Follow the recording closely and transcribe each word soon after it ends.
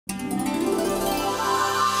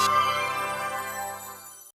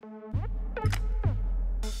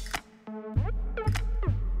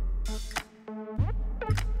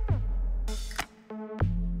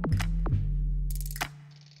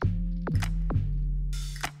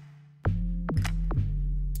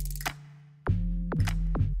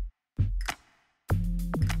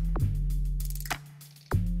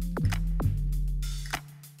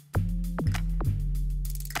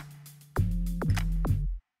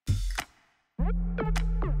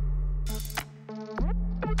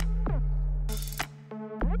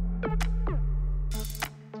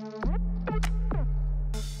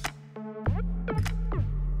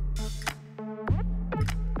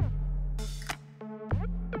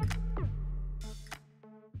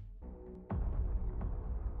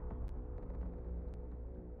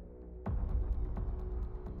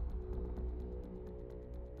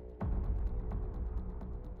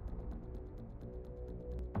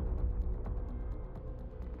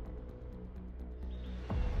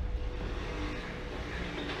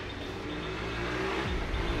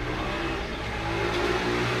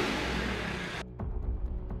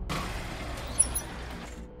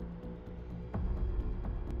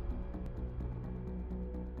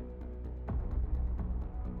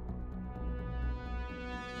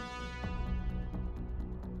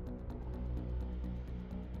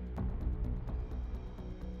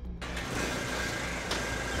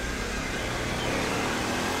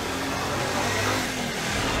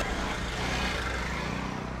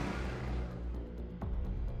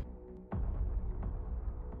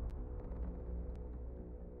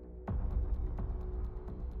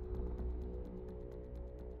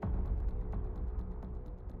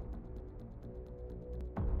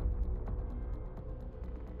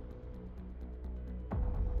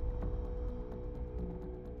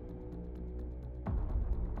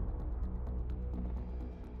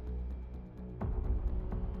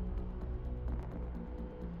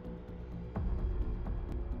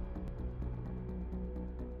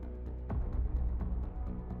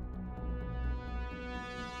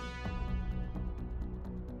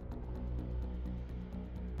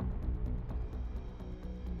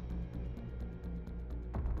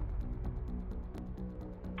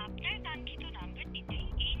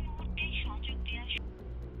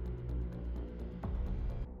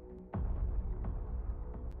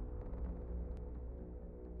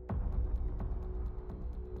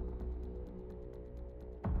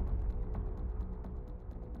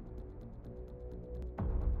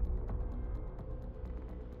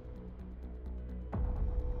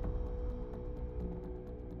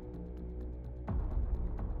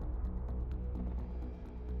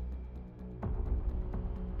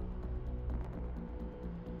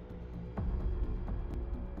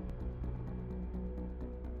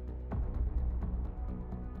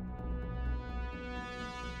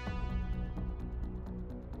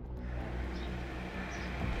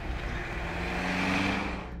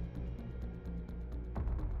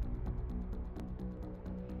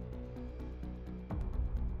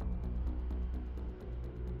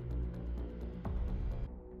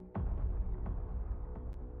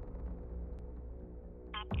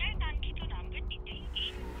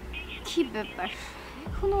কি ব্যাপার,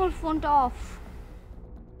 এখনো ওর ফোনটা অফ।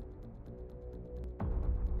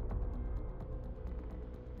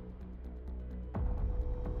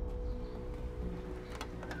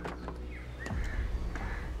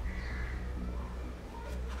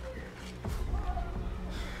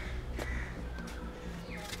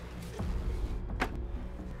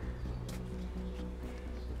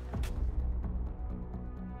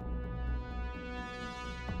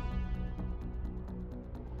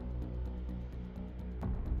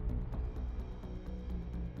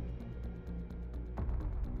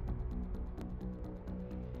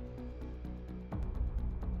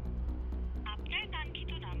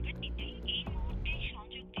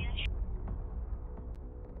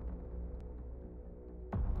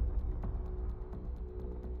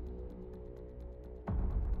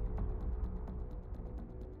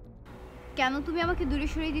 কেন তুমি আমাকে দূরে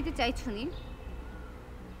সরিয়ে দিতে চাইছো নীল?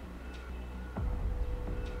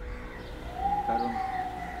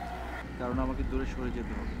 কারণ আমাকে দূরে সরে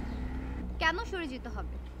যেতে হবে। কেন সরে যেতে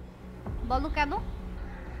হবে বলো, কেন?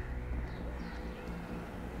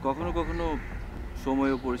 কখনো কখনো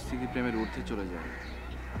সময় ও পরিস্থিতি প্রেমের ঊর্ধ্বে চলে যায়।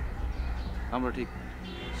 আমরা ঠিক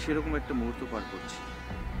সেরকম একটা মুহূর্ত পার করছি।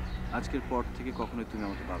 আজকের পর থেকে কখনোই তুমি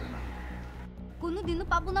আমাকে পাবে না। কোনোদিনও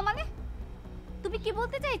পাবো না মানে? তুমি কি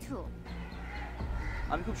বলতে চাইছো?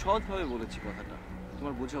 আমি খুব সহজভাবে বলেছি কথাটা,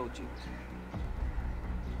 তোমার বোঝা উচিত।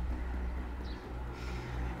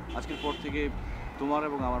 আজকের পর থেকে তোমার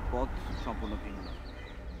এবং আমার পথ সম্পূর্ণ ভিন্ন।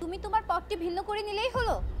 তুমি তোমার পথটি ভিন্ন করে নিলেই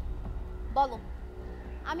হলো। বলো,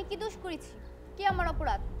 আমি কি দোষ করেছি? কি আমার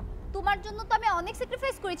অপরাধ? তোমার জন্য তো আমি অনেক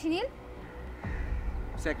স্যাক্রিফাইস করেছি নীল।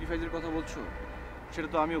 স্যাক্রিফাইসের কথা বলছো? সেটা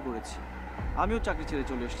তো আমিও করেছি। আমিও চাকরি ছেড়ে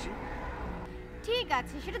চলে এসেছি। ঠিক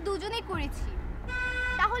আছে, সেটা দুজনেই করেছি।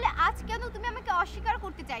 তাহলে আজ কেন তুমি আমাকে অস্বীকার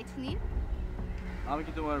করতে চাইছো নীল? আমি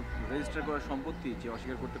কি তোমার রেজিস্টার করা সম্পত্তি যে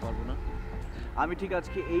অস্বীকার করতে পারবো না? আমি ঠিক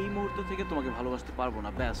আজকে এই মুহূর্ত থেকে তোমাকে ভালোবাসতে পারবো না,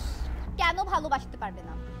 ব্যাস। কেন ভালোবাসতে পারবে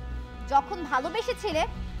না? যখন ভালোবেসেছিলে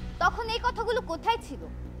তখন এই কথাগুলো কোথায় ছিল?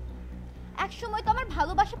 এক সময় তো আমার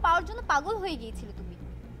ভালোবাসা পাওয়ার জন্য পাগল হয়ে গিয়েছিলে তুমি।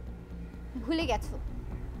 ভুলে গেছো?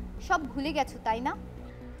 সব ভুলে গেছো, তাই না?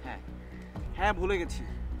 হ্যাঁ হ্যাঁ, ভুলে গেছি।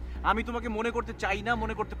 আমি তোমাকে মনে করতে চাই না,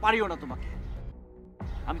 মনে করতে পারিও না তোমাকে।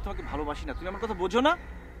 আমি তোমাকে ভালোবাসি না, তুমি আমার কথা বোঝো না?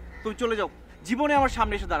 তুমি চলে যাও, জীবনে আমার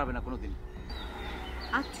সামনে এসে দাঁড়াবে না কোনোদিন।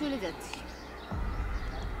 আজ চলে যাচ্ছি,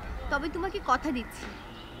 তবে তোমাকে কথা দিচ্ছি,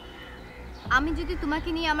 আমি যদি তোমাকে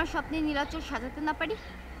নিয়ে আমার স্বপ্নের নীলাচল সাজাতে না পারি,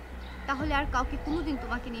 তাহলে আর কাউকে কোনোদিন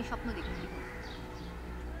তোমাকে নিয়ে স্বপ্ন দেখতে দিব না।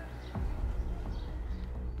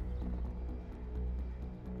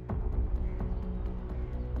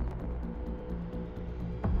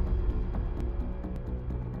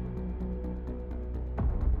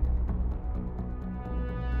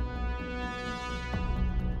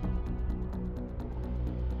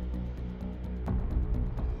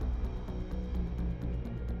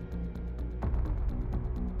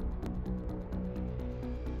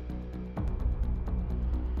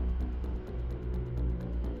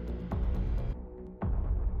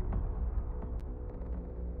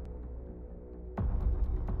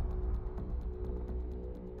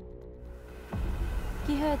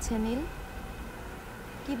 কি হয়েছে নীল?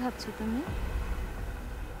 কি ভাবছো তুমি?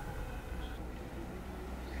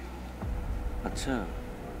 আচ্ছা,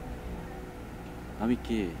 আমি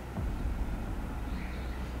কে?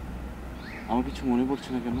 আমার কিছু মনে পড়ছে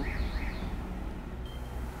না কেন?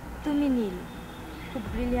 তুমি নীল, খুব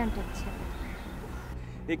ব্রিলিয়ান্ট হচ্ছে।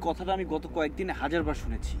 এই কথাটা আমি গত কয়েকদিনে হাজারবার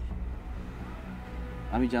শুনেছি।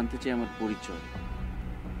 আমি জানতে চাই আমার পরিচয়,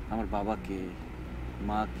 আমার বাবাকে,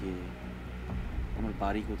 মাকে, আমার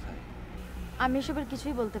বাড়ি কোথায়। আমি এসবের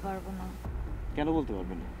কিছুই বলতে পারবো না। কেন বলতে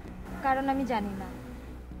পারবে না? কারণ আমি জানি না।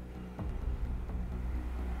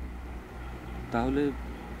 তাহলে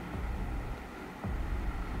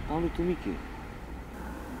তাহলে তুমি কে?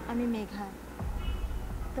 আমি মেঘা,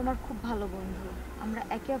 তোমার খুব ভালো বন্ধু। আমরা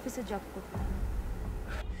একই অফিসে জব করতাম।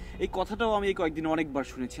 এই কথাটাও আমি এই কয়েকদিন অনেকবার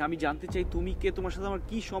শুনেছি। আমি জানতে চাই তুমি কে, তোমার সাথে আমার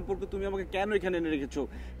কি সম্পর্ক, তুমি আমাকে কেন এখানে এনে রেখেছো?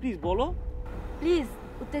 প্লিজ বলো। প্লিজ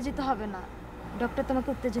উত্তেজিত হবে না, ডক্টর তোমাকে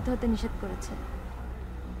উত্তেজিত হতে নিষেধ করেছে।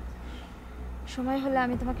 সময় হলে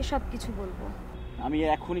আমি তোমাকে সব কিছু বলবো। আমি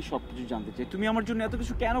এখনই সব কিছু জানতে চাই। তুমি আমার জন্য এত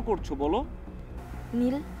কিছু কেন করছো বলো।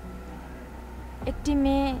 নীল, একটি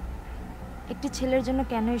মেয়ে একটি ছেলের জন্য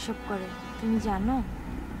কেন এসব করে তুমি জানো?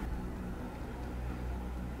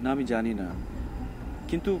 না, আমি জানি না,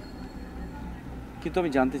 কিন্তু কিন্তু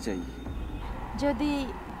আমি জানতে চাই। যদি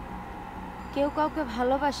কেউ কাউকে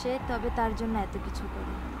ভালোবাসে তবে তার জন্য এত কিছু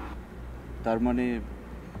করে। তার মানে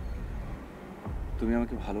তুমি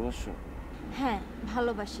আমাকে ভালোবাসো? হ্যাঁ,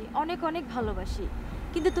 ভালোবাসি, অনেক অনেক ভালোবাসি,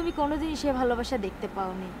 কিন্তু তুমি কোনোদিনই সে ভালোবাসা দেখতে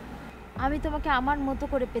পাওনি। আমি তোমাকে আমার মতো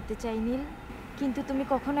করে পেতে চাই নীল, কিন্তু তুমি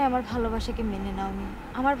কখনোই আমার ভালোবাসাকে মেনে নাওনি,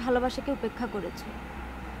 আমার ভালোবাসাকে উপেক্ষা করেছো।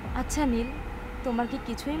 আচ্ছা নীল, তোমার কি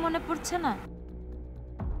কিছুই মনে পড়ছে না?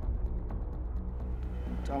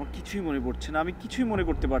 আমার কিছুই মনে পড়ছে না, আমি কিছুই মনে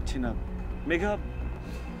করতে পারছি না মেঘা।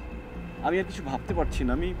 আমি আর কিছু ভাবতে পারছি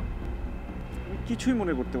না, আমি কিছুই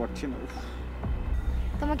মনে করতে পারছি না।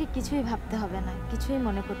 তোমাকে কিছুই ভাবতে হবে না, কিছুই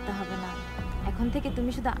মনে করতে হবে না। এখন থেকে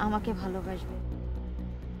তুমি শুধু আমাকে ভালোবাসবে।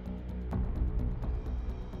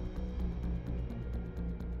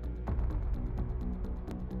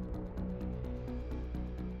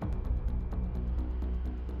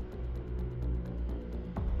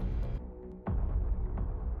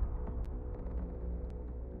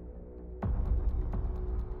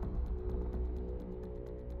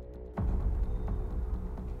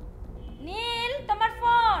 নীল, তোমার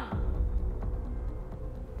ফোন।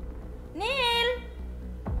 নীল,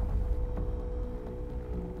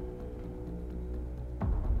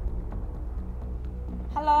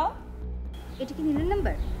 হ্যালো। এটা কি নীলের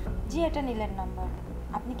নাম্বার? জি, এটা নীলের নাম্বার।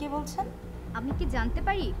 আপনি কি বলছেন? আমি কি জানতে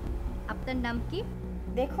পারি আপনার নাম কি?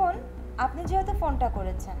 দেখুন, আপনি যেহেতু ফোনটা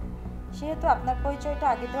করেছেন সেহেতু আপনার পরিচয়টা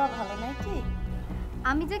আগে দেওয়া ভালো নয় কি?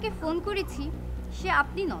 আমি যাকে ফোন করেছি সে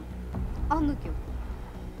আপনি নন, অন্য কেউ।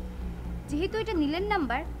 যেহেতু এটা নীলের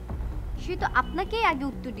নাম্বার সেহেতু আপনাকেই আগে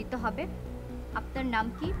উত্তর দিতে হবে। আপনার নাম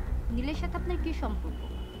কি? নীলের সাথে আপনার কি সম্পর্ক?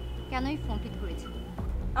 কেন এই ফোনটি ধরেছেন?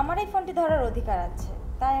 আমার এই ফোনটি ধরার অধিকার আছে,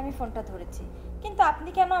 তাই আমি ফোনটা ধরেছি। কিন্তু আপনি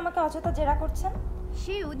কেন আমাকে অযথা জেরা করছেন?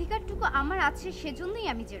 সেই অধিকারটুকু আমার আছে, সেজন্যই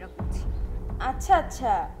আমি জেরা করছি। আচ্ছা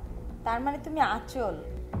আচ্ছা, তার মানে তুমি আঁচল।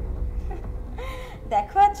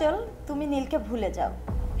 দেখো আঁচল, তুমি নীলকে ভুলে যাও।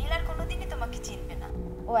 নীল আর কোনোদিনই তোমাকে চিনবে না,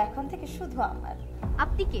 ও এখন থেকে শুধু আমার।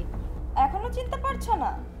 আপনি কে? এখনো চিনতে পারছো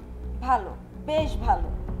না? ভালো, বেশ ভালো।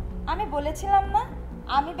 আমি বলেছিলাম না,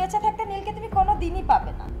 আমি বেঁচে থাকতে নীলকে তুমি কোনোদিনই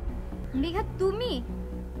পাবে না। মেঘা তুমি?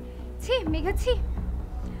 ছি মেঘা, ছি,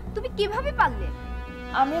 তুমি কিভাবে পারলে?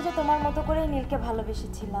 আমিও যে তোমার মতো করেই নীলকে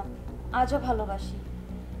ভালোবেসেছিলাম, আজও ভালোবাসি,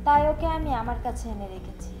 তাই ওকে আমি আমার কাছে এনে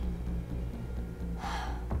রেখেছি।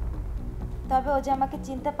 তবে ও যে আমাকে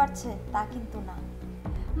চিনতে পারছে তা কিন্তু না।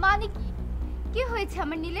 মানে কি? কি হয়েছে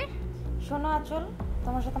আমার নীলের? শোনো আঁচল,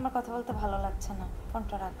 তোমার সাথে আমার কথা বলতে ভালো লাগছে না,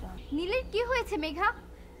 ফোনটা রাখলাম। নীলের কি হয়েছে মেঘা?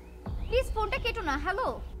 প্লিজ ফোনটা কেটো না। Hello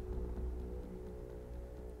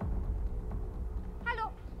hello.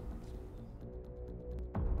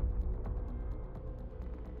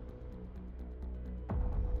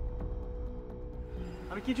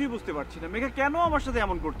 আমি কিছুই বুঝতে পারছি না মেঘা কেন আমার সাথে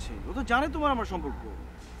এমন করছে। ও তো জানে তোমার আমার সম্পর্ক।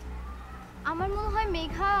 আমার মনে হয়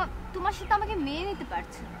মেঘা তোমার সাথে আমাকে মেনে নিতে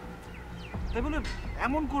পারছে না। তাই বলে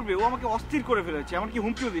এমন করবে? ও আমাকে অস্থির করে ফেলেছে, এমনকি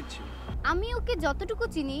হুমকিও দিচ্ছে। আমি ওকে যতটুকু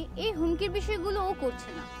চিনি এই হুমকির বিষয়গুলো ও করছে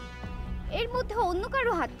না। এর মধ্যে অন্য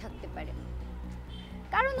কারো হাত থাকতে পারে,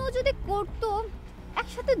 কারণ ও যদি করতো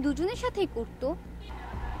একসাথে দুজনের সাথেই করতো।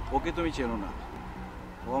 ওকে তুমি চেনো না,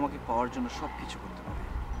 ও আমাকে পাওয়ার জন্য সবকিছু করতে পারে।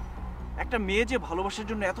 একটা মেয়ে যে ভালোবাসার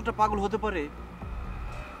জন্য এতটা পাগল হতে পারে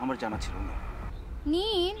আমার জানা ছিল না।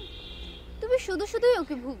 নীল, তুমি শুধু শুধুই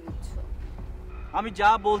ওকে ভুল বুঝছো। আমি যা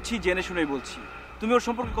বলছি জেনে শুনেই বলছি। তুমি ওর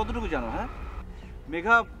সম্পর্কে কতটুকু জানো? হ্যাঁ,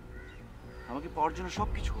 মেঘা আমাকে পাওয়ার জন্য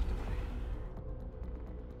সবকিছু করতে পারে।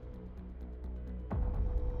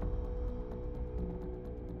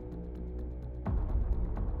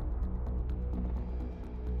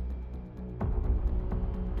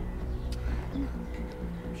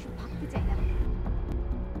 ভাবতে চাই না।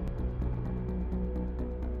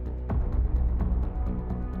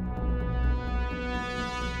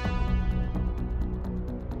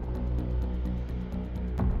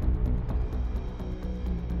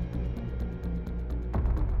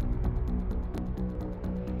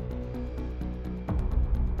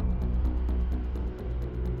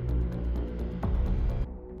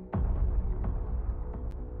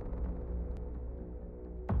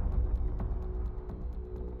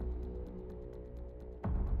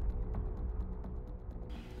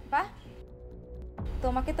 বাহ,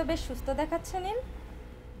 তোমাকে তো বেশ সুস্থ দেখাচ্ছে নীল।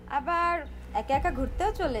 আবার একা একা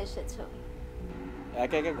ঘুরতেও চলে এসেছো।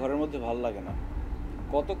 একা একা ঘরের মধ্যে ভালো লাগে না,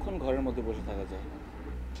 কতক্ষণ ঘরের মধ্যে বসে থাকা যায়।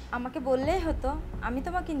 আমাকে বললেই হতো, আমি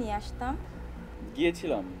তোমাকে নিয়ে আসতাম।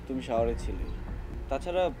 গিয়েছিলাম, তুমি শাওরে ছিলে।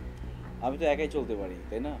 তাছাড়া আমি তো একাই চলতে পারি,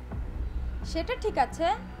 তাই না? সেটা ঠিক আছে,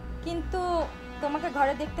 কিন্তু তোমাকে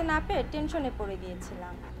ঘরে দেখতে না পেয়ে টেনশনে পড়ে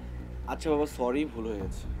গিয়েছিলাম। আচ্ছা বাবা, সরি, ভুল হয়ে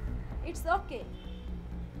গেছে। It's okay.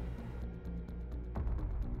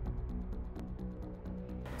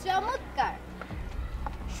 চমৎকার,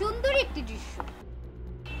 সুন্দর একটি দৃশ্য।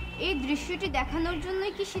 এই দৃশ্যটি দেখানোর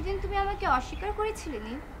জন্যই কি সেদিন তুমি আমাকে অস্বীকার করেছিলে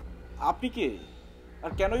নীল? আপনি কে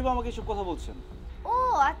আর কেনই বা আমাকে এসব কথা বলছেন? ও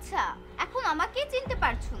আচ্ছা, এখন আমাকে চিনতে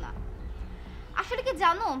পারছো না। আসলে কি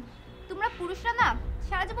জানো, তোমরা পুরুষরা না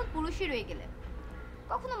সারা জীবন পুরুষই রয়ে গেলে,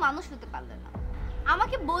 কখনো মানুষ হতে পারলে না।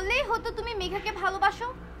 আমাকে বললেই হতো তুমি মেঘাকে ভালোবাসো,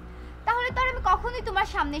 তাহলে তো আর আমি কখনোই তোমার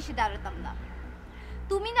সামনে এসে দাঁড়াতাম না।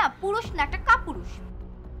 তুমি না পুরুষ না, একটা কাপুরুষ।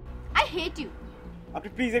 I hate you. আপনি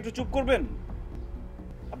প্লিজ একটু চুপ করবেন?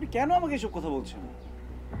 আপনি কেন আমাকে এসব কথা বলছেন?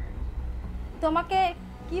 তোমাকে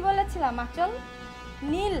কি বলেছিলাম আঁচল?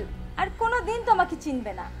 নীল আর কোনোদিন তোমাকে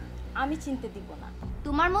চিনবে না, আমি চিনতে দিব না।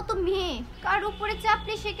 তোমার মতো মেয়ে কার উপরে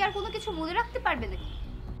চাপলে সে কি আর কোনো কিছু মনে রাখতে পারবে নাকি?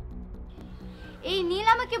 এই নীল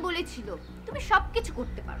আমাকে বলেছিল তুমি সবকিছু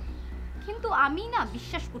করতে পারো, কিন্তু আমি না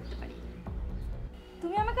বিশ্বাস করতে পারি।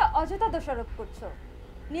 তুমি আমাকে অযথা দোষারোপ করছো।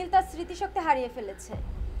 নীল তার স্মৃতিশক্তি হারিয়ে ফেলেছে,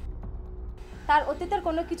 তার অতীতের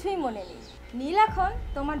কোনো কিছুই মনে নেই। নীল এখন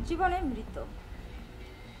তোমার জীবনে মৃত।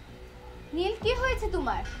 নীল কি হয়েছে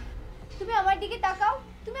তোমার? তুমি আমার দিকে তাকাও,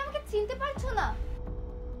 তুমি আমাকে চিনতে পারছো না?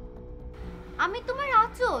 আমি তোমার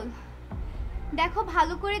আঁচল, দেখো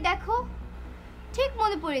ভালো করে দেখো, ঠিক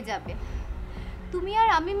মনে পড়ে যাবে। তুমি আর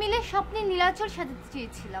আমি মিলে স্বপ্নে নীলাচল সাজাতে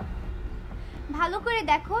চেয়েছিলাম। ভালো করে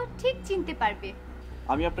দেখো, ঠিক চিনতে পারবে।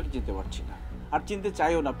 আমি আপনাকে চিনতে পারছি না, আর চিনতে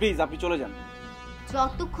চাইও না। প্লিজ আপনি চলে যান।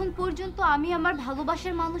 যতক্ষণ পর্যন্ত আমি আমার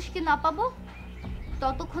ভালোবাসার মানুষকে না পাবো,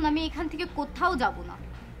 ততক্ষণ আমি এখান থেকে কোথাও যাব না।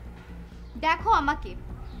 দেখো আমাকে,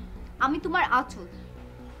 আমি তোমার আঁচল,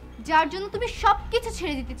 যার জন্য তুমি সবকিছু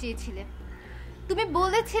ছেড়ে দিতে চেয়েছিলে। তুমি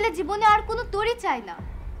বলেছিলে জীবনে আর কোনো তরি চাই না।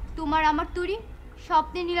 তোমার আমার তরি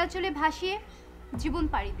স্বপ্নে নীলাচলে ভাসিয়ে জীবন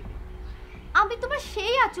পাড়ি দেবে। আমি তোমার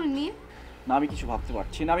সেই আঁচল নীল। না, আমি কিছু ভাবতে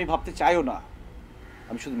পারছি না, আমি ভাবতে চাইও না।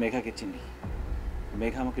 আমি শুধু মেঘাকে চিনি।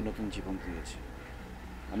 মেঘা আমাকে নতুন জীবন দিয়েছে,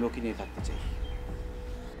 আমি ওকে নিয়ে থাকতে চাই।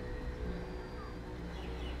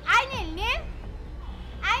 আই নীল, নীল,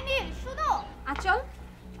 আই নীল, শুনো। আঁচল,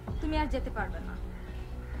 তুমি আর যেতে পারবে না,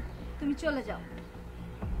 তুমি চলে যাও।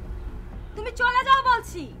 তুমি চলে যাও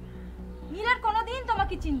বলছি। নীল আর কোনোদিন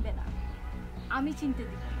তোমাকে চিনবে না, আমি চিনতে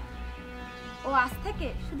দিব না। ও আজ থেকে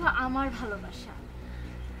শুধু আমার ভালোবাসা,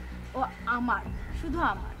 ও আমার, শুধু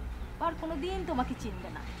আমার। আর কোনোদিন তোমাকে চিনবে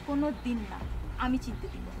না, কোনোদিন না, আমি চিনতে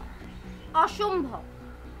দিব না। অসম্ভব।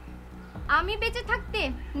 আমি বেঁচে থাকতে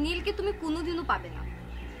নীলকে তুমি কোনোদিনও পাবে না।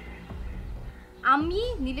 আমি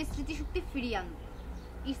নীলের স্মৃতিশক্তি ফিরিয়ে আনবো।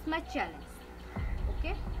 ইটস মাই চ্যালেঞ্জ,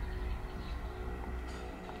 ওকে?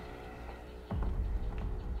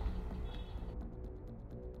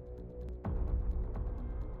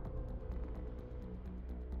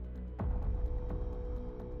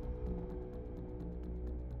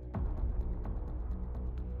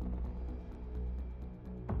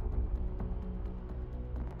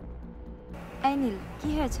 এই নীল, কি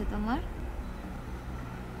হয়েছে তোমার?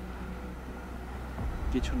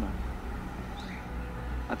 কিছু না।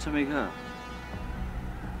 আচ্ছা মেঘা,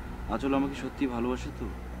 আঁচল আমাকে সত্যি ভালোবাসে তো?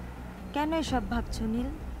 কেন এসব ভাবছো নীল?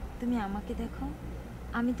 তুমি আমাকে দেখো,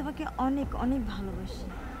 আমি তোমাকে অনেক অনেক ভালোবাসি।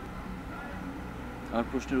 আর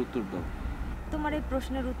প্রশ্নের উত্তর দাও। তোমার এই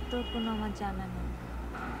প্রশ্নের উত্তর কোনো আমার জানা নেই।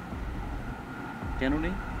 কেন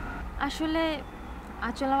নেই? আসলে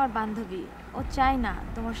আঁচল আমার বান্ধবী, ও চায় না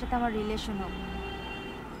তোমার সাথে আমার রিলেশন হোক।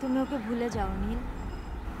 তুমি ওকে ভুলে যাও নীল।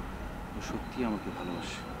 ও সত্যি আমাকে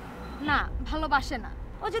ভালোবাসে? না, ভালোবাসে না।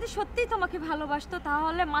 ও যদি সত্যিই তোমাকে ভালোবাসতো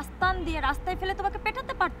তাহলে মাস্তান দিয়ে রাস্তায় ফেলে তোমাকে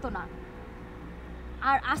পেটাতে পারতো না,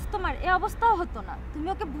 আর আজ তোমার এই অবস্থাও হতো না। তুমি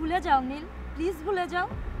ওকে ভুলে যাও নীল, প্লিজ ভুলে যাও।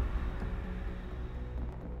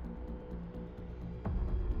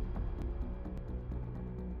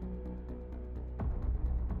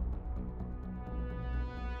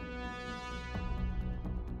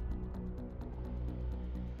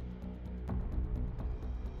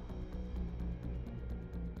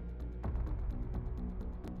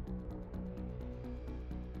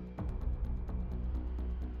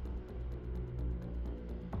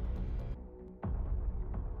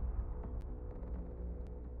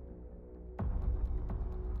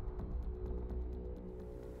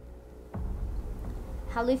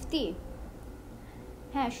 হ্যালো ইফতি,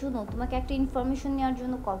 হ্যাঁ শোনো, তোমাকে একটা ইনফরমেশন নেওয়ার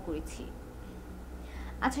জন্য কল করেছি।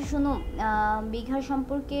 আচ্ছা শোনো, মেঘার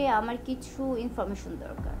সম্পর্কে আমার কিছু ইনফরমেশন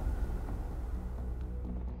দরকার।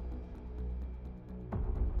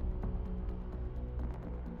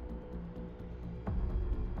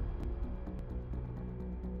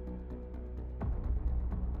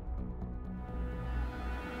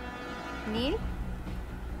 নীল,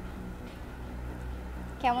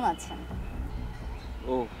 কেমন আছেন?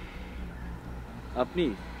 ও, আপনি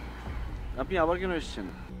আপনি আবার কেন এসেছেন?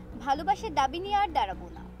 ভালোবাসার দাবি নিয়ে আর দাঁড়াবো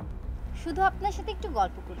না, শুধু আপনার সাথে একটু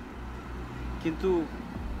গল্প করি। কিন্তু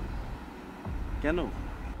কেন?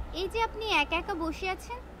 এই যে আপনি একা একা বসে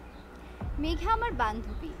আছেন, মেঘা আমার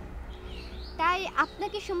বান্ধবী, তাই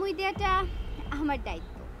আপনাকে সময় দেওয়াটা আমার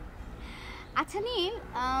দায়িত্ব। আচ্ছা নীল,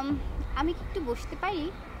 আমি কি একটু বসতে পারি?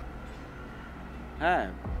 হ্যাঁ,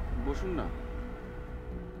 বসুন না।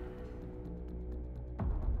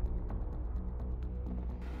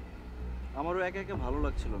 আমারও একা একা ভালো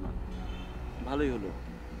লাগছিল না, ভালোই হলো,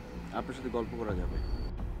 আপনার সাথে গল্প করা যাবে।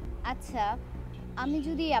 আচ্ছা, আমি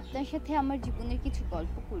যদি আপনার সাথে আমার জীবনের কিছু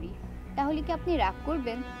গল্প করি তাহলে কি আপনি রাগ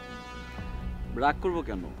করবেন? রাগ করবো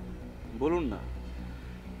কেন, বলুন না।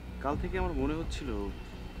 কাল থেকে আমার মনে হচ্ছিল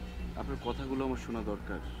আপনার কথাগুলো আমার শোনা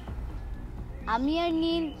দরকার। আমি আর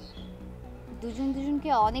নীল দুজন দুজনকে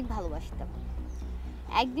অনেক ভালোবাসতাম।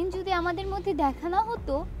 একদিন যদি আমাদের মধ্যে দেখা না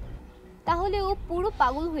হতো তাহলে ও পুরো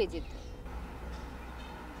পাগল হয়ে যেত।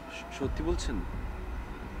 সত্যি বলছেন?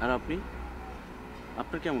 আর আপনি,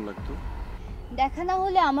 আপনার কেমন লাগতো? দেখা না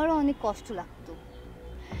হলে আমারও অনেক কষ্ট লাগতো,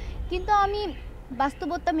 কিন্তু আমি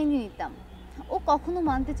বাস্তবতা মেনে নিতাম। ও কখনো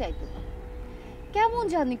মানতে চাইতো না, কেমন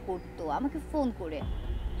জানি করতো, আমাকে ফোন করে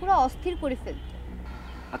পুরো অস্থির করে ফেলতো।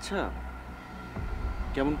 আচ্ছা,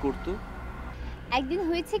 কেমন করতো? একদিন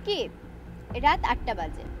হয়েছে কি, রাত 8টা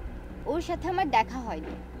বাজে, ওর সাথে আমার দেখা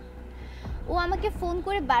হয়নি। ও আমাকে ফোন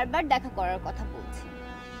করে বারবার দেখা করার কথা বলছে,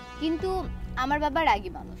 কিন্তু আমার বাবা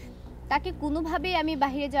রাগী মানুষ, তাকে কোনোভাবেই আমি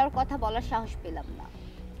বাইরে যাওয়ার কথা বলার সাহস পেলাম না।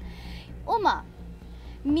 ও মা,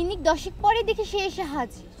 মিনিট 10 পরে দেখি সে এসে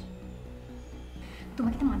হাজির।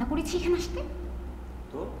 তোমাকে তো মানা করেছি এখানে আসতে,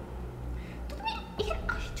 তো তুমি এখানে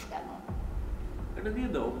আসছো কেন? এটা দিয়ে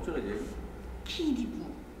দাও, চলে যাই। কি দিব?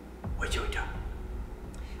 ওই যে ওইটা।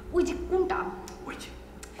 ওই যে কোনটা? ওই যে।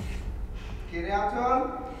 কে রে আচল?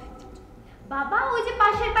 বাবা, ওই যে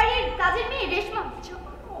পাশের বাড়ির কাজের মেয়ে রেশমা।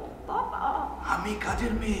 বাবা, আমি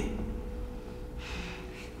কাজের মেয়ে?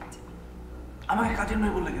 আমাকে কাজের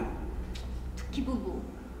মেয়ে বললে কেন? কি বলবো?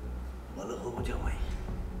 বলো হবু জামাই।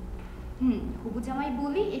 হবু জামাই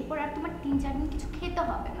বলি, এরপর আর তোমার 3-4 দিন কিছু খেতে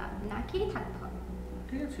হবে না, না খেয়ে থাকতে হবে।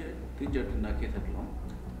 ঠিক আছে, 3-4 দিন না খেয়ে থাকলাম,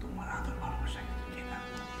 তোমার আদর ভালোবাসা কিন্তু কে না।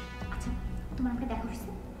 আচ্ছা, তোমার আমাকে দেখা হয়েছে?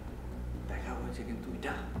 দেখা হয়েছে, কিন্তু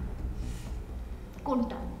এটা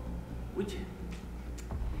কোনটা? ওই যে।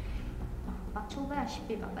 বাবা চলে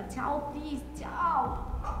আসবে, বাবা যাও প্লিজ, যাও।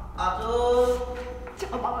 আচল,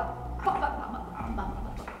 যাও বাবা, বাবা বাবা বাবা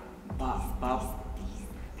বাবা, বাপ বাপ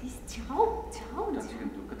প্লিজ যাও, যাও। যাচ্ছে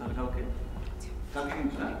কিন্তু, তাহলে কালকে কিন্তু।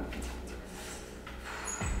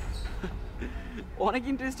 অনেক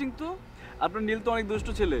ইন্টারেস্টিং তো, আপনার নীল তো অনেক দুষ্ট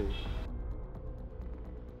ছেলে।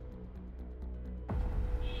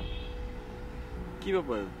 কি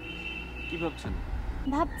ব্যাপার, কি ভাবছেন?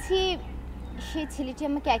 ভাবছি সে ছেলেটি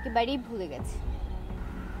আমাকে একেবারেই ভুলে গেছে।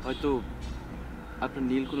 হয়তো আপনার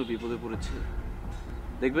নীল কোনো বিপদে পড়েছে,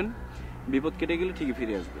 দেখবেন বিপদ কেটে গেলে ঠিকই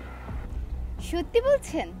ফিরে আসবে। সত্যি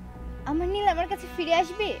বলছেন? আমার নীল আমার কাছে ফিরে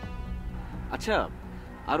আসবে? আচ্ছা,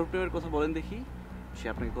 আরও প্রেমের কথা বলেন দেখি, সে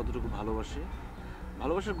আপনাকে কতটুকু ভালোবাসে।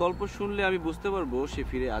 ভালোবাসার গল্প শুনলে আমি বুঝতে পারবো সে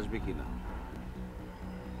ফিরে আসবে কিনা।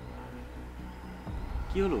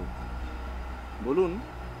 কি হলো, বলুন।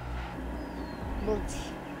 বলছি।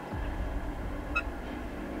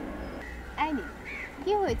 আইনি,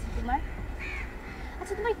 কি হয়েছে তোমার?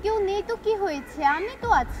 আচ্ছা, তোমার কেউ নেই তো কি হয়েছে, আমি তো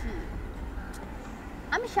আছি।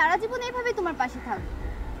 আমি সারা জীবন এইভাবে তোমার পাশে থাকবো।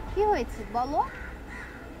 কি হয়েছে বলো?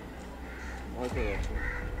 ভয় পেয়ে গেছো?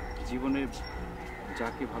 জীবনে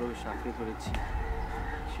যাকে ভালোবেসে আঁকড়ে ধরেছি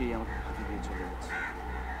সেই আমাকে ফাঁকি দিয়ে চলে গেছে।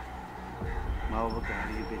 মা বাবাকে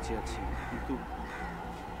হারিয়ে বেঁচে আছি, কিন্তু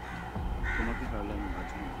তোমাকে হারলে আমি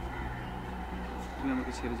বাঁচব না। তুমি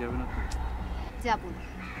আমাকে ছেড়ে যাবে না তো? যাবো না,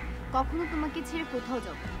 কখনো তোমাকে ছেড়ে কোথাও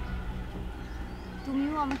যাবো না।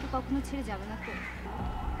 তুমিও আমাকে কখনো ছেড়ে যাবে না তো?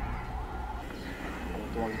 আমি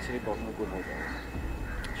তোমাকে ছেড়ে কখনো কোথাও যাবো না,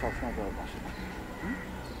 সবসময় তোমার পাশে থাকবো।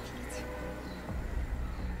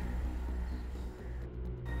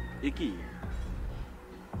 এ কি,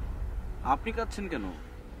 আপনি কাঁদছেন কেন?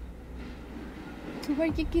 তোমার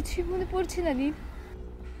কি কিছুই মনে পড়ছে না নীল?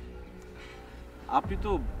 আপনি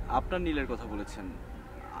তো আপনার নীলের কথা বলেছেন,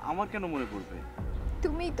 আমার কেন মনে পড়বে?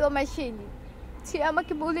 তুমিই তো আমার সেই নীল, সে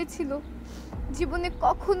আমাকে বলেছিল জীবনে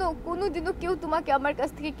কখনো কোনোদিনও কেউ তোমাকে আমার কাছ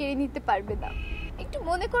থেকে কেড়ে নিতে পারবে না। একটু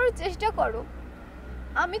মনে করার চেষ্টা করো,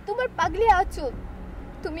 আমি তোমার পাগলি আঁচল,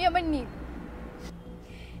 তুমি আমার নীল,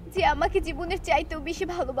 যে আমাকে জীবনের চাইতেও বেশি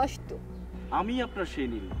ভালোবাসতো। আমি আপনার সেই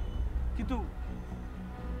নীল, কিন্তু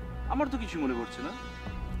আমার তো কিছু মনে পড়ছে না।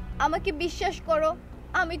 আমাকে বিশ্বাস করো,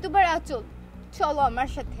 আমি তোমার আঁচল, চলো আমার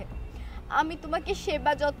সাথে, আমি তোমাকে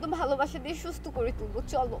সেবা যত্ন ভালোবাসা দিয়ে সুস্থ করে তুলবো,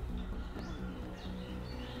 চলো।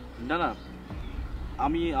 না না,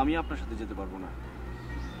 আমি আপনার সাথে যেতে পারবো না।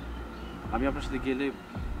 আমি আপনার সাথে গেলে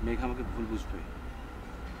মেঘা আমাকে ভুল বুঝবে।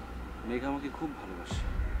 মেঘা আমাকে খুব ভালোবাসে।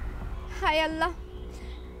 হায় আল্লাহ,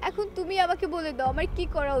 এখন তুমি আমাকে বলে দাও আমার কি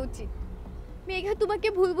করা উচিত। মেঘা তোমাকে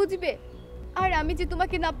ভুল বুঝবে? আর আমি যে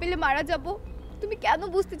তোমাকে না পেলে মারা যাব, তুমি কেন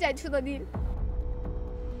বুঝতে চাইছো না নীল?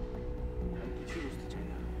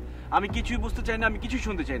 আমি কিছুই বুঝতে চাই না, আমি কিছুই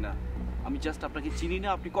শুনতে চাই না। আমি জাস্ট আপনাকে চিনি না,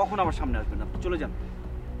 আপনি কখন আমার সামনে আসবেন? আপনি চলে যান,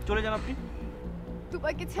 চলে যান আপনি।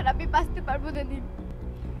 তোমাকে ছাড়া আমি বাঁচতে পারবো না নীল,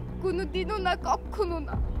 কোনোদিনও না, কখনো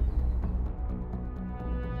না।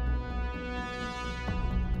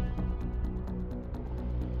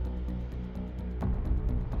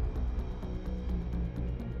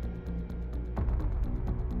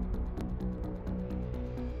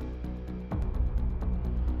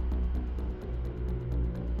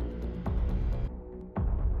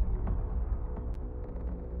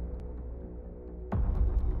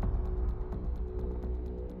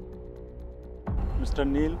 মিস্টার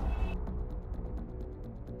নীল,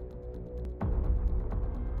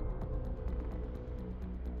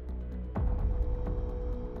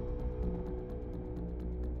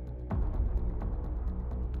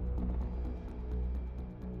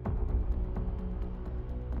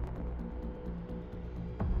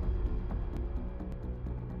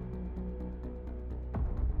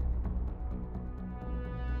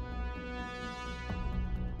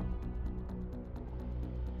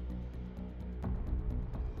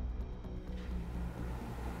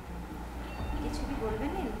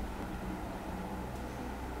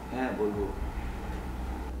 হ্যাঁ বলবো।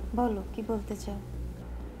 বলো, কি বলতে চাও?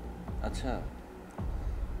 আচ্ছা,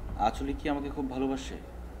 আঁচলে কি আমাকে খুব ভালোবাসে?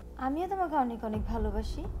 আমিও তোমাকে অনেক অনেক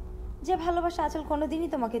ভালোবাসি, যে ভালোবাসা আঁচল কোনোদিনই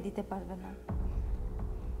তোমাকে দিতে পারবে না।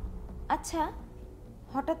 আচ্ছা,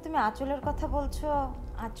 হঠাৎ তুমি আঁচলের কথা বলছো,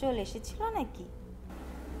 আঁচল এসেছিল নাকি?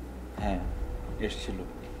 হ্যাঁ এসেছিল।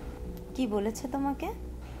 কি বলেছে তোমাকে?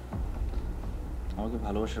 আমাকে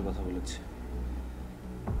ভালোবাসার কথা বলেছে,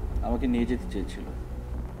 আমাকে নিয়ে যেতে চেয়েছিল।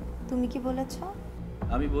 তুমি কি বলেছো?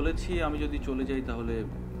 আমি বলেছি আমি যদি চলে যাই তাহলে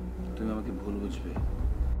তুমি আমাকে ভুল বুঝবে।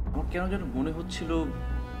 আমার কেন যেন মনে হচ্ছিল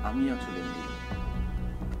আমি আঁচলে নেই,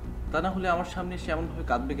 তা না হলে আমার সামনে এসে এমনভাবে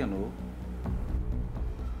কাঁদবে কেন?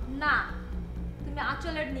 না, তুমি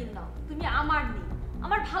আঁচলের নীল নাও, তুমি আমার নীল,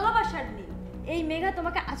 আমার ভালোবাসার নীল। এই মেঘা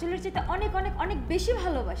তোমাকে আঁচলের চাইতে অনেক অনেক অনেক বেশি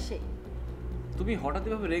ভালোবাসে। তুমি হঠাৎ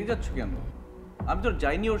এভাবে রেগে যাচ্ছ কেন? আমি তো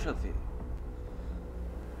যাইনি ওর সাথে,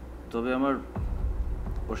 তবে আমার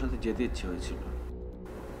ওর সাথে যেতে ইচ্ছে হয়েছিল,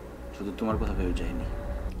 শুধু তোমার কথা ভেবে যাইনি।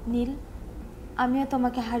 নীল, আমিও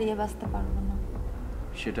তোমাকে হারিয়ে বাঁচতে পারবো না।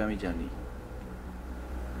 সেটা আমি জানি,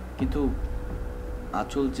 কিন্তু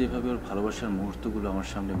আঁচল যেভাবে ওর ভালোবাসার মুহূর্তগুলো আমার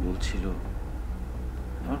সামনে বলছিল,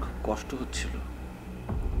 আমার খুব কষ্ট হচ্ছিল।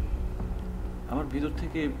 আমার ভিতর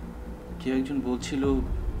থেকে কেউ একজন বলছিল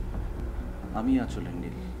আমি আঁচলের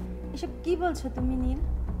নীল। এসব কি বলছো তুমি নীল?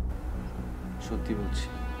 সত্যি বলছি,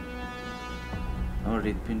 আমার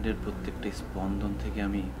হৃৎপিণ্ডের প্রত্যেকটা স্পন্দন থেকে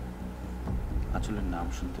আমি আঁচলের নাম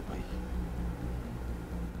শুনতে পাই।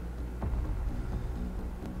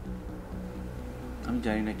 আমি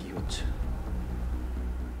জানি না কি হচ্ছে।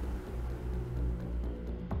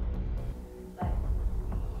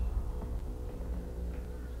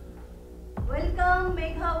 Welcome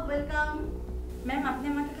Megha, welcome. ম্যাম, আপনি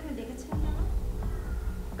আমাকে এখানে ডেকেছেন কেন?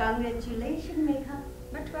 কংগ্রেচুলেশন মেঘা।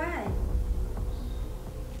 But why?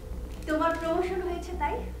 তোমার প্রমোশন হয়েছে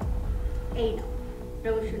তাই? এই নাও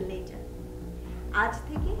প্রমোশন লেটার। আজ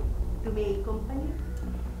থেকে তুমি এই কোম্পানির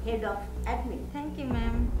head of admin. Thank you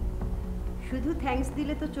ma'am. শুধু থ্যাঙ্কস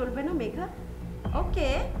দিলে তো চলবে না মেঘা। ওকে,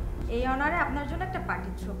 এই অনারে আপনার জন্য একটা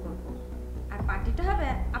পার্টি থ্রো করব, আর পার্টিটা হবে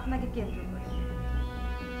আপনাকে কেন্দ্র করে।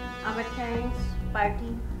 আমার থ্যাঙ্কস পার্টি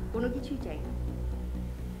কোনো কিছুই চাই না,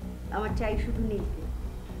 আমার চাই শুধু নীলকে।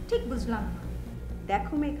 ঠিক বুঝলাম না।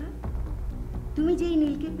 দেখো মেঘা, তুমি যেই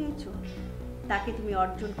নীলকে পেয়েছো তাকে তুমি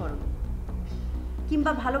অর্জন করো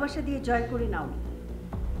কিংবা ভালোবাসা দিয়ে জয় করে নাও।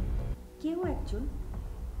 কেউ একজন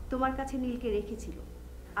তোমার কাছে নীলকে রেখেছিল,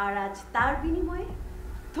 আর আজ তার বিনিময়ে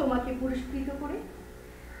তোমাকে পুরস্কৃত করে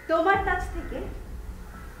তোমার কাছ থেকে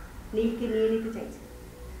নীলকে নিয়ে নিতে চাইছে।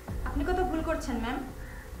 আপনি কত ভুল করছেন ম্যাম।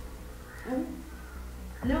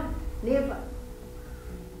 No, never.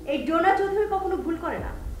 এই ডোনা চৌধুরী কখনো ভুল করে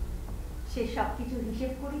না, সে সব কিছু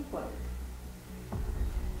হিসেব করেই করে,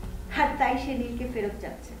 আর তাই সে নীলকে ফেরত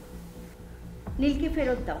যাচ্ছে। নীলকে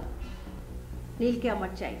ফেরত দাও, নীলকে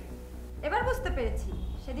আমার চাই। এবার বুঝতে পেরেছি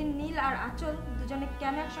সেদিন নীল আর আঁচল দুজনে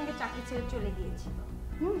কেন একসঙ্গে চাকরি ছেড়ে চলে গিয়েছিল।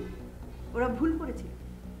 ওরা ভুল করেছিল,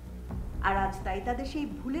 আর আজ তাই তাদের সেই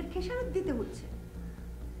ভুলের খেসারত দিতে হচ্ছে।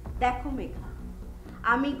 দেখো মেঘা,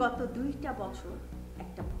 আমি গত 2টা বছর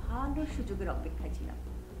একটা ভালো সুযোগের অপেক্ষায় ছিলাম,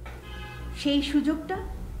 সেই সুযোগটা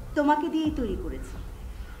তোমাকে দিয়েই তৈরি করেছি।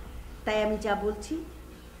 তাই আমি যা বলছি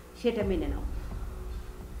সেটা মেনে নাও,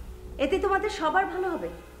 এতে তোমাদের সবার ভালো হবে।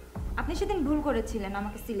 আপনি সেদিন ভুল করেছিলেন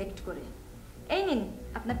আমাকে সিলেক্ট করে। এই নিন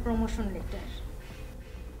আপনার প্রমোশন লেটার,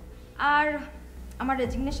 আর আমার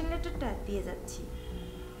রেজিগনেশন লেটারটা দিয়ে যাচ্ছি।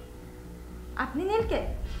 আপনি নীলকে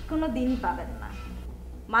কোনো দিনই পাবেন না।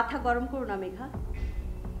 মাথা গরম করো না মেঘা,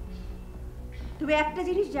 তুমি একটা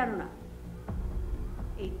জিনিস জানো না,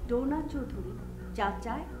 এই ডোনা চৌধুরী যা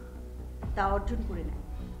চায় তা অর্জন করে নেয়,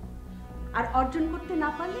 আর অর্জন করতে না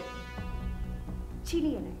পারলে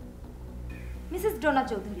ছিনিয়ে নেয়। মিসেস ডোনা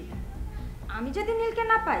চৌধুরী, আমি যদি নীলকে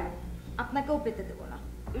না পাই আপনাকেও পেতে দেবো না।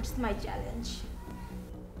 It's my challenge.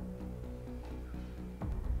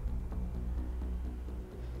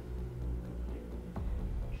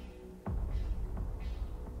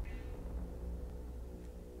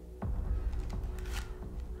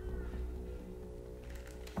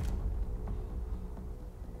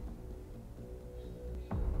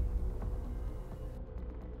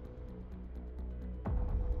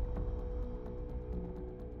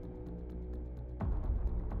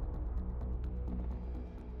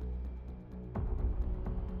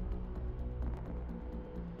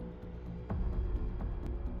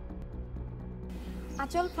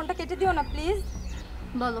 আচল, ফোনটা কেটে দিও না প্লিজ।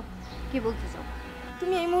 বলো কি বলতে চাও?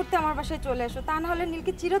 তুমি এই মুহূর্তে আমার বাসায় চলে এসো, তা না হলে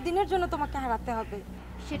নীলকে চিরদিনের জন্য তোমাকে হারাতে হবে।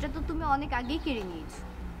 সেটা তো তুমি অনেক আগেই কেড়ে নিয়েছো।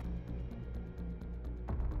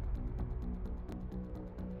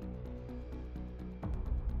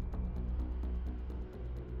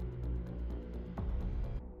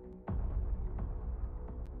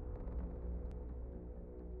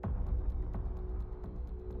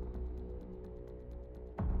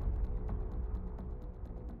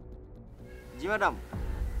 জি ম্যাডাম।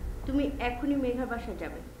 তুমি এখনই মেঘার বাসায়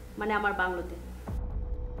যাবে, মানে আমার বাংলোতে।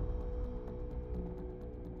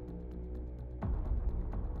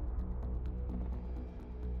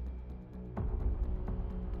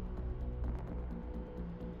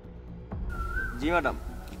 জি ম্যাডাম,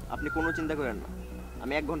 আপনি কোনো চিন্তা করেন না,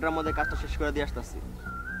 আমি 1 ঘন্টার মধ্যে কাজটা শেষ করে দিয়ে আসতেছি।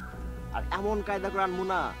 আর এমন কায়দা করে আনবো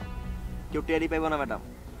না কেউ টেরই পাইব না ম্যাডাম।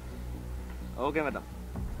 Okay madam.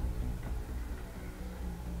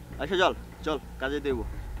 আচ্ছা চল চল কাজে দেব।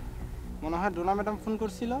 মনে হয় ডোনা ম্যাডাম ফোন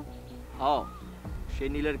করছিল। হ্যাঁ, সেই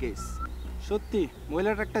নীলের কেস। সত্যি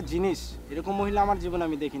মহিলাটা একটা জিনিস, এরকম মহিলা আমার জীবনে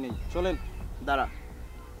আমি দেখি নাই। চলেন। দাঁড়া,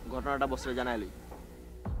 ঘটনাটা বসরে জানাইলি।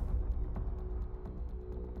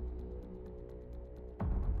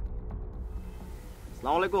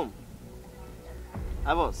 আসসালামু আলাইকুম।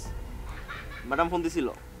 হ্যাঁ বস, ম্যাডাম ফোন দিছিল।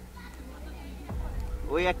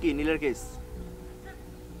 ওই একই নীলের কেস।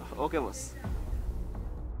 ওকে বস।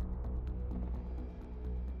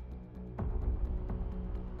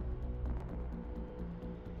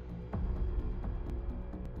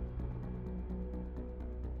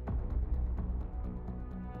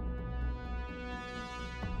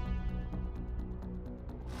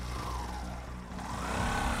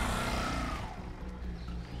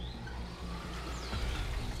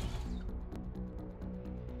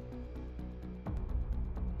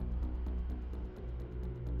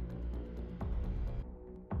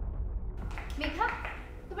 মেঘা,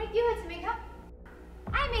 তোমার কি হয়েছে মেঘা?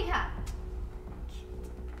 আয় মেঘা।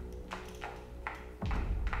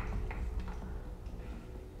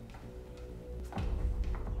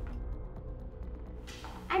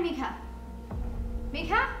 আয় মেঘা।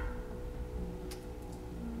 মেঘা,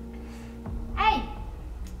 এই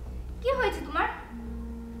কি হয়েছে তোমার?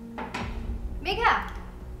 মেঘা,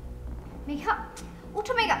 মেঘা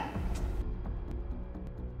উঠো মেঘা।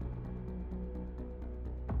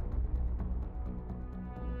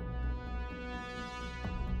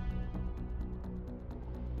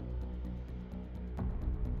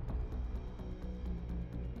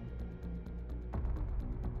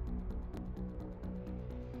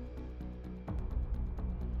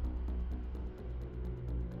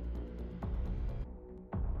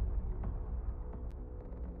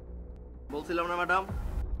 বলছিলাম না ম্যাডাম,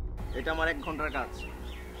 এটা আমার 1 ঘন্টার কাজ।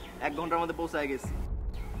 1 ঘন্টার মধ্যে পৌঁছায় গেছি।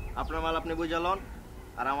 আপনার মাল আপনি বুঝালন,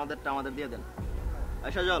 আর আমাদেরটা আমাদের দিয়ে দেন।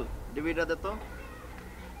 আচ্ছা চল, ডিভিটা দে তো।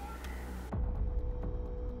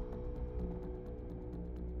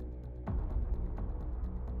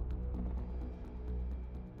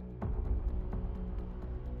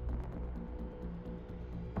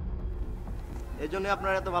 এই জন্য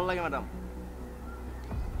আপনার এত ভালো লাগে ম্যাডাম।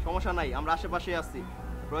 সমস্যা নাই, আমরা আশেপাশে আছি,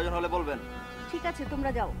 প্রয়োজন হলে বলবেন। ঠিক আছে,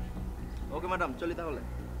 তোমরা যাও। ওকে ম্যাডাম, চলি তাহলে।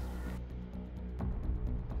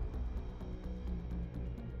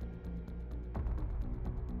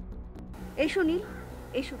 এসো নীল,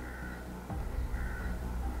 এসো।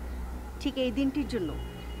 ঠিক এই দিনটির জন্য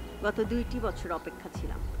গত 2টি বছর অপেক্ষা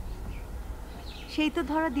ছিলাম। সেই তো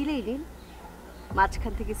ধরা দিলেই নীল,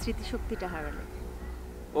 মাঝখান থেকে স্মৃতিশক্তিটা হারালে।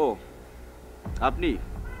 ও আপনি?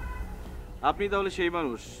 আপনি তাহলে সেই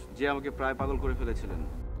মানুষ যে আমাকে প্রায় পাগল করে ফেলেছিলেন।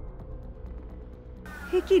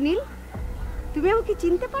 হে কি নীল, তুমি আমাকে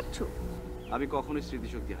চিনতে পারছো? আমি কখনোই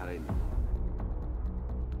স্মৃতিশক্তি হারাইনি,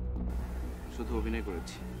 শুধু অভিনয়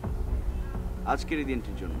করেছি আজকের এই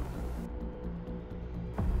দিনটির জন্য।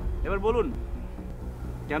 এবার বলুন,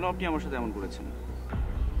 কেন আপনি আমার সাথে এমন করেছেন?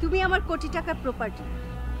 তুমি আমার কোটি টাকার প্রপার্টি,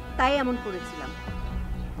 তাই এমন করেছিলাম।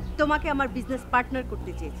 তোমাকে আমার বিজনেস পার্টনার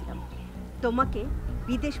করতে চেয়েছিলাম, তোমাকে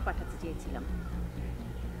বিদেশ পাঠাতে চেয়েছিলাম।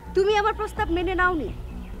 তুমি আমার প্রস্তাব মেনে নাওনি।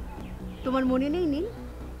 তোমার মনে নেই নীল,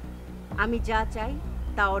 আমি যা চাই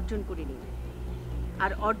তা অর্জন করে নিই,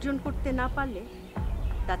 আর অর্জন করতে না পারলে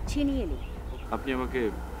তা ছিনিয়ে নিই। আপনি আমাকে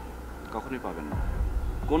কখনোই পাবেন না,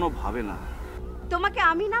 কোনোভাবে না। তোমাকে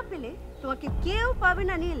আমি না পেলে তোমাকে কেউ পাবে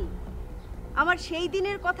না নীল। আমার সেই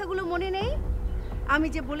দিনের কথাগুলো মনে নেই? আমি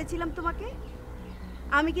যে বলেছিলাম তোমাকে,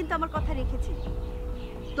 আমি কিন্তু আমার কথা রেখেছি।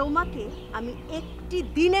 তোমাকে আমি একটি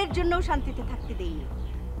দিনের জন্যও শান্তিতে থাকতে দেইনি।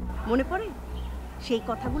 মনে পড়ে সেই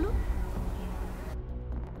কথাগুলো?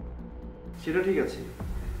 সেটা ঠিক আছে,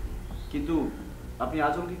 কিন্তু আপনি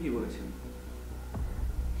আজমকে কি বলেছেন?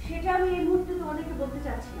 সেটা আমি এই মুহূর্তে তোমাদেরকে বলতে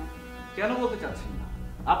চাচ্ছি না। কেন বলতে চাচ্ছেন না?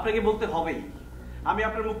 আপনাকে বলতে হবেই। আমি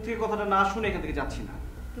আপনার মুখ থেকে কথাটা না শুনে এখান থেকে যাচ্ছি না।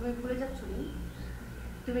 তুমি ভুলে যাচ্ছ নীল,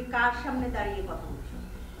 তুমি কার সামনে দাঁড়িয়ে কথা বলছো।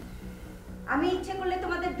 আমি ইচ্ছে করলে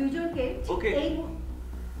তোমাদের দুজনকে এই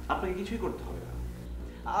আপনাকে কিছুই করতে হবে না।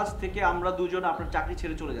 আজ থেকে আমরা দুজন আপনার চাকরি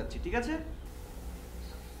ছেড়ে চলে যাচ্ছি, ঠিক আছে?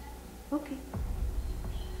 ওকে,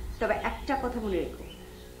 তবে একটা কথা মনে রেখো,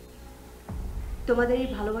 তোমাদের এই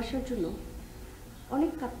ভালোবাসার জন্য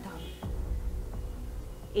অনেক কাঁদতে হবে।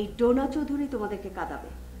 এই ডোনা চৌধুরী তোমাদেরকে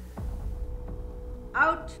কাঁদাবে।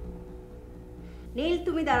 আউট। নীল,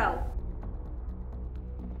 তুমি দাঁড়াও।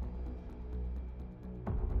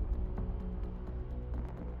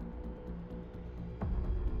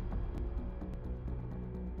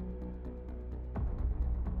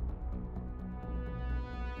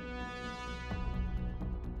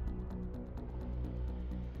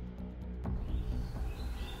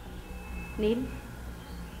 নীল,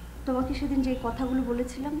 তোমাকে সেদিন যে কথাগুলো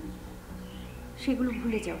বলেছিলাম সেগুলো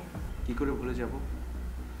ভুলে যাও। কি করে ভুলে যাব?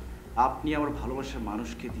 আপনি আমার ভালোবাসার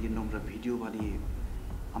মানুষকে দিয়ে নোংরা ভিডিও বানিয়ে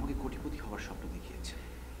আমাকে কোটিপতি হওয়ার স্বপ্ন দেখিয়েছেন,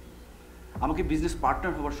 আমাকে বিজনেস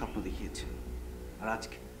পার্টনার হওয়ার স্বপ্ন দেখিয়েছেন, আর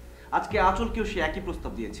আজকে আঁচলকেও সে একই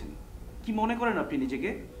প্রস্তাব দিয়েছেন। কি মনে করেন আপনি নিজেকে?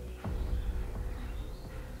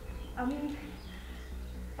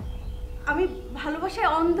 আমি ভালোবাসায়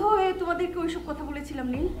অন্ধ হয়ে তোমাদেরকে ওইসব কথা বলেছিলাম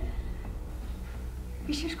নীল।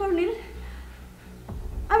 বিশ্বাস করো নীল,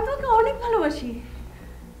 আমি তোমাকে অনেক ভালোবাসি,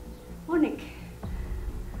 অনেক।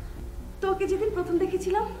 তোকে যেদিন প্রথম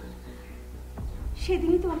দেখেছিলাম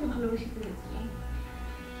সেদিনই তোমাকে ভালোবেসে ফেলেছিলাম,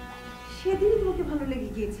 সেদিনই তোমাকে ভালো লেগে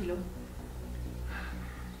গিয়েছিল।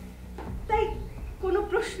 তাই কোনো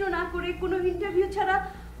প্রশ্ন না করে, কোনো ইন্টারভিউ ছাড়া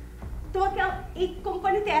তোমাকে এই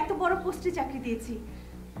কোম্পানিতে এত বড় পোস্টে চাকরি দিয়েছি।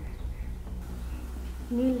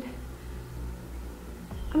 নীল,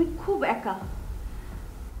 আমি খুব একা।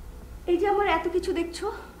 এই যে আমার এত কিছু দেখছো,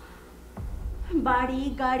 বাড়ি,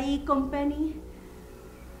 গাড়ি, কোম্পানি,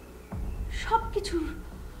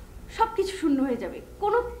 সবকিছু শূন্য হয়ে যাবে,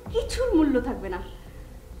 কোনো কিছুর মূল্য থাকবে না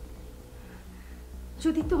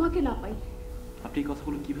যদি তোমাকে না পাই। আপনি এই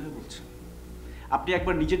কথাগুলো কিভাবে বলছেন? আপনি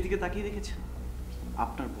একবার নিজের দিকে তাকিয়ে দেখেছেন?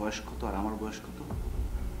 আপনার বয়স কত আর আমার বয়স কত?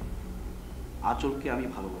 আঁচলকে আমি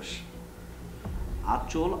ভালোবাসি,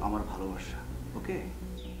 আঁচল আমার ভালোবাসা। ওকে?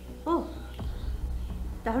 ও,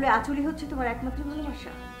 তাহলে আঁচলই হচ্ছে তোমার একমাত্র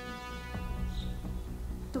ভালোবাসা?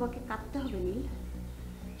 তোমাকে কাঁদতে হবে নীল।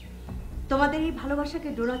 তোমাদের এই ভালোবাসাকে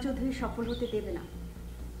ডোনা চৌধুরী সফল হতে দেবে না,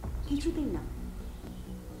 কিছুতেই না।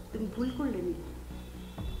 তুমি ভুল করলে নীল।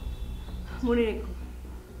 মনে রেখো,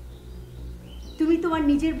 তুমি তোমার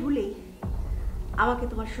নিজের ভুলেই আমাকে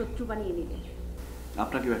তোমার শত্রু বানিয়ে নিলে।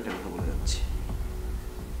 আপনাকেও একটা কথা বলে যাচ্ছি,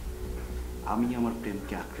 আমি আমার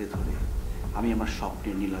প্রেমকে আঁকড়ে ধরে আমি আমার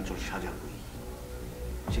স্বপ্নের নীলাচল সাজাবই,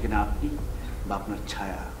 সেখানে আপনি বা আপনার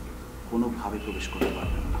ছায়া কোনোভাবে প্রবেশ করতে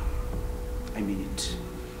পারবেন না। আই মিন ইট।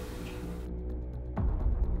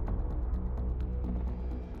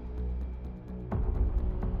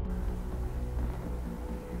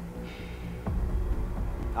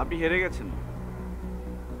 আপনি হেরে গেছেন,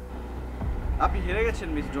 আপনি হেরে গেছেন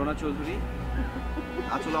মিস ডোনা চৌধুরী।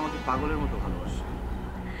 আঁচল আমাকে পাগলের মতো ভালোবাসে।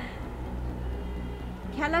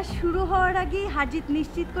 খেলা শুরু হওয়ার আগেই হার জিত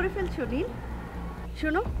নিশ্চিত করে ফেলছো নীল।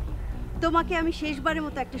 শোনো, তোমাকে আমি শেষবারের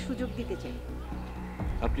মতো একটা সুযোগ দিতে চাই।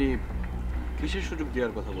 আপনি কিসের সুযোগ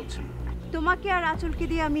দেওয়ার কথা বলছেন? তোমাকে আর আঁচলকে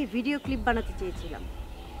দিয়ে আমি ভিডিও ক্লিপ বানাতে চেয়েছিলাম,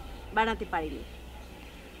 বানাতে পারিনি,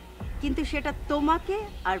 কিন্তু সেটা তোমাকে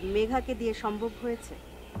আর মেঘাকে দিয়ে সম্ভব হয়েছে।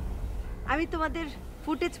 আমি তোমাদের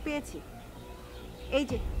ফুটেজ পেয়েছি, এই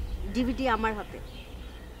যে ডিভিডি আমার হাতে।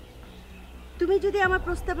 তুমি যদি আমার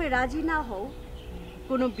প্রস্তাবে রাজি না হও,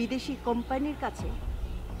 কোনো বিদেশি কোম্পানির কাছে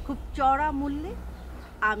খুব চড়া মূল্যে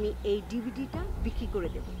আমি এই ডিভিডিটা বিক্রি করে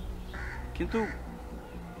দেব। কিন্তু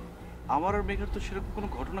আমার আর মেঘার তো সেরকম কোনো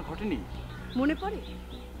ঘটনা ঘটেনি। মনে পড়ে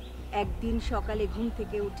একদিন সকালে ঘুম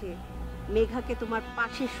থেকে উঠে মেঘাকে তোমার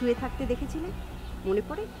পাশে শুয়ে থাকতে দেখেছিলে? মনে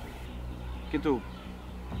পড়ে? কিন্তু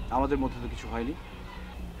আমাদের মধ্যে তো কিছু হয়নি।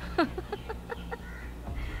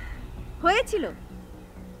 হয়েছিল,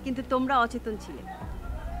 কিন্তু তোমরা অচেতন ছিলে।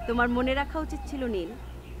 তোমার মনে রাখা উচিত ছিল নীল,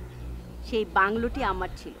 সেই বাংলোটি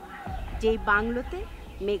আমার ছিল, যেই বাংলোতে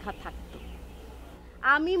মেঘা থাকতো।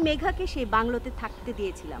 আমি মেঘাকে সেই বাংলোতে থাকতে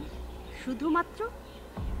দিয়েছিলাম শুধুমাত্র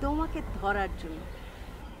তোমাকে ধরার জন্য।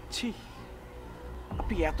 ছি,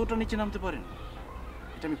 আপনি এতটা নিচে নামতে পারেন,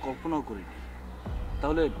 এটা আমি কল্পনাও করিনি।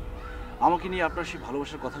 তাহলে আমাকে নিয়ে আপনার সেই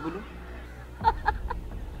ভালোবাসার কথাগুলো?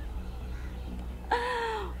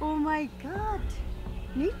 ও মাই গড,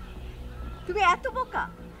 নীল তুমি এত বোকা!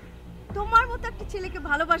 তোমার মতো একটা ছেলেকে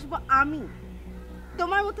ভালোবাসবো আমি?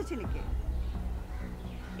 তোমার মতো ছেলেকে?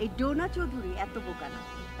 এই ডোনা চৌধুরী এত বোকা না,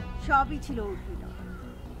 সবই ছিল অভিনয়।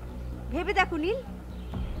 ভেবে দেখো নীল,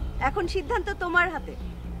 এখন সিদ্ধান্ত তোমার হাতে।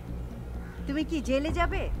 তুমি কি জেলে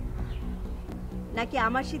যাবে, নাকি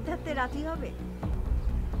আমার সিদ্ধান্তে রাজি হবে,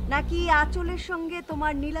 নাকি আঁচলের সঙ্গে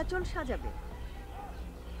তোমার নীলাচল সাজাবে?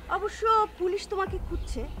 অবশ্য পুলিশ তোমাকে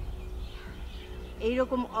খুঁজছে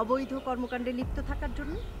এইরকম অবৈধ কর্মকাণ্ডে লিপ্ত থাকার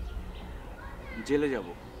জন্য। জেলে যাব,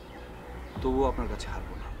 তবুও আপনার কাছে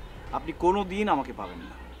হারবো না। আপনি কোনো দিন আমাকে পাবেন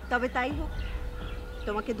না। তবে তাই হোক,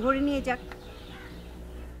 তোমাকে ধরে নিয়ে যাক।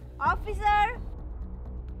 অফিসার,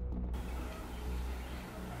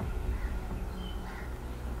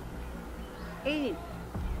 এই নিন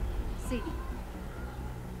সিডি।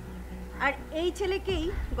 আর এই ছেলেকেই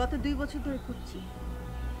গত 2 বছর ধরে খুঁজছি।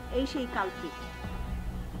 এই সেই কালপ্রিট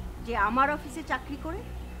যে আমার অফিসে চাকরি করে,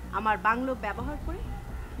 আমার বাংলো ব্যবহার করে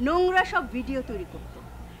নোংরা সব ভিডিও তৈরি করত।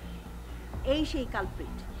 এই সেই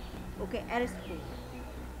কালপ্রিট, ওকে অ্যারেস্ট করুন।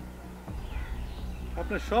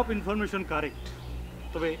 আপনার সব ইনফরমেশন কারেক্ট,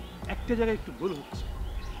 তবে একটা জায়গায় একটু ভুল হচ্ছে।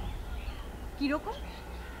 কিরকম?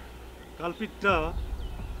 কালপিটটা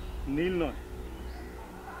নীল নয়,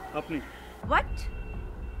 আপনি। হোয়াট?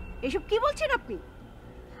 এসব কি বলছেন আপনি?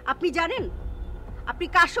 আপনি জানেন আপনি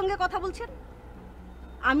কার সঙ্গে কথা বলছেন?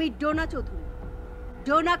 আমি ডোনা চৌধুরী,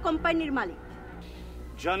 ডোনা কোম্পানির মালিক।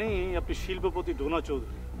 জানি আপনি শিল্পপতি ডোনা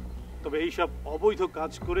চৌধুরী, তবে এইসব অবৈধ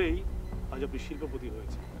কাজ করেই আজ আপনি শিল্পপতি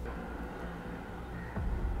হয়েছে।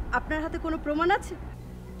 আপনার হাতে কোনো প্রমাণ আছে?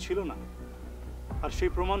 ছিল না, আর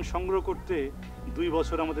সেই প্রমাণ সংগ্রহ করতে 2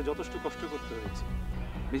 বছর আমাদের যথেষ্ট কষ্ট করতে হয়েছে।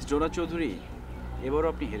 মিস ডোনা চৌধুরী,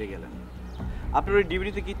 এবারও আপনি হেরে গেলেন। আপনার ওই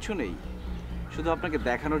ডিভিডিতে কিচ্ছু নেই। শুধু আপনাকে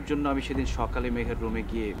দেখানোর জন্য আমি সেদিন সকালে মেঘের রুমে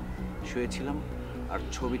গিয়ে শুয়েছিলাম আর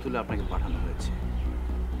ছবি তুলে আপনাকে পাঠানো হয়েছে।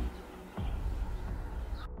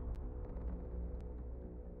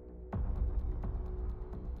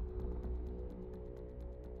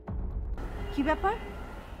 কি ব্যাপার?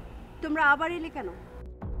 তোমরা আবার এলে কেন?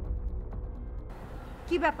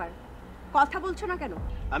 কি ব্যাপার, কথা বলছো না কেন?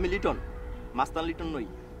 আমি লিটন, মাস্তান লিটন নই,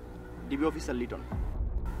 ডিবি অফিসার লিটন।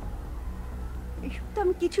 এসব তো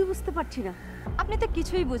আমি কিছুই বুঝতে পারছি না। আপনি তো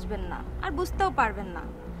কিছুই বুঝবেন না, আর বুঝতেও পারবেন না।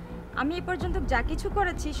 আমি এ পর্যন্ত যা কিছু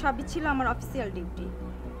করেছি সবই ছিল আমার অফিসিয়াল ডিউটি।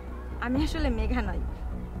 আমি আসলে মেঘা নই,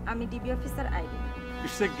 আমি DB officer ID.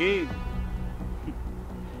 It's a game,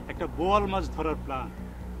 একটা বোয়াল মাছ ধরার প্ল্যান।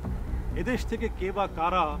 এদেশ থেকে কে বা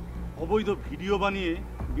কারা অবৈধ ভিডিও বানিয়ে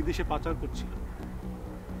বিদেশে পাচার করছিল।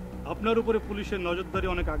 আপনার উপরে পুলিশের নজরদারি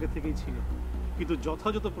অনেক আগে থেকেই ছিল, কিন্তু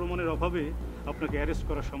যথাযথ প্রমাণের অভাবে আপনাকে অ্যারেস্ট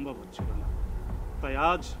করা সম্ভব হচ্ছিল না। তাই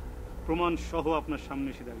আজ প্রমাণ সহ আপনার সামনে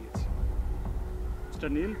এসে দাঁড়িয়েছি। মিস্টার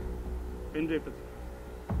নীল, পেনড্রাইভটা দিন।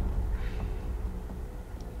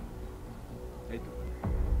 এই তো,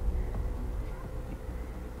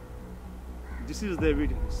 দিস ইজ দ্য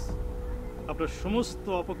এভিডেন্স। আপনার সমস্ত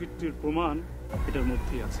অপকীর্তির প্রমাণ এটার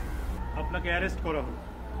মধ্যেই আছে। আপনাকে অ্যারেস্ট করা হলো।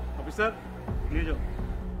 অফিসার, নিয়ে যাও।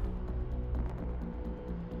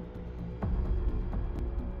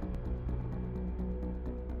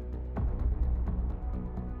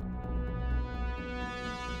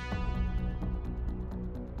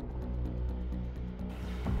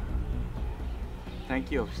 Thank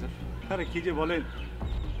you officer. আরে কি যে বলেন,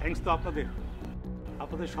 থ্যাঙ্কস তো আপনাদের।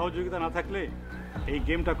 আপনাদের সহযোগিতা না থাকলে এই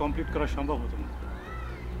গেমটা কমপ্লিট করা সম্ভব হতো না।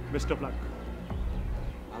 Best of luck.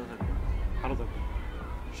 ভালো থাকবেন। ভালো থাকবেন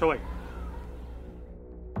সবাই।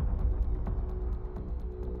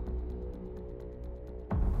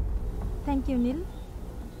 থ্যাংক ইউ নীল।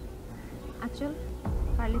 আচল,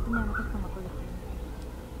 পারলে তুমি আমাকে ক্ষমা করে দিও।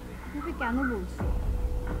 তুমি কেন বলছো?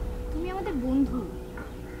 তুমি আমাদের বন্ধু।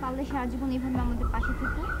 পারলে সারা জীবন এইভাবে আমাদের পাশে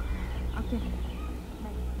থেকো। ওকে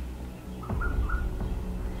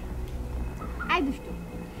আই দুষ্ট,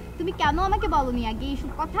 তুমি কেন আমাকে বলনি আগে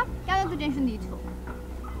এইসব কথা? কেন এত টেনশন দিয়েছো?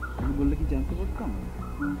 আমি বললে কি জানতে পারতাম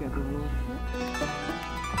তোমাকে এত ভালোবাসো?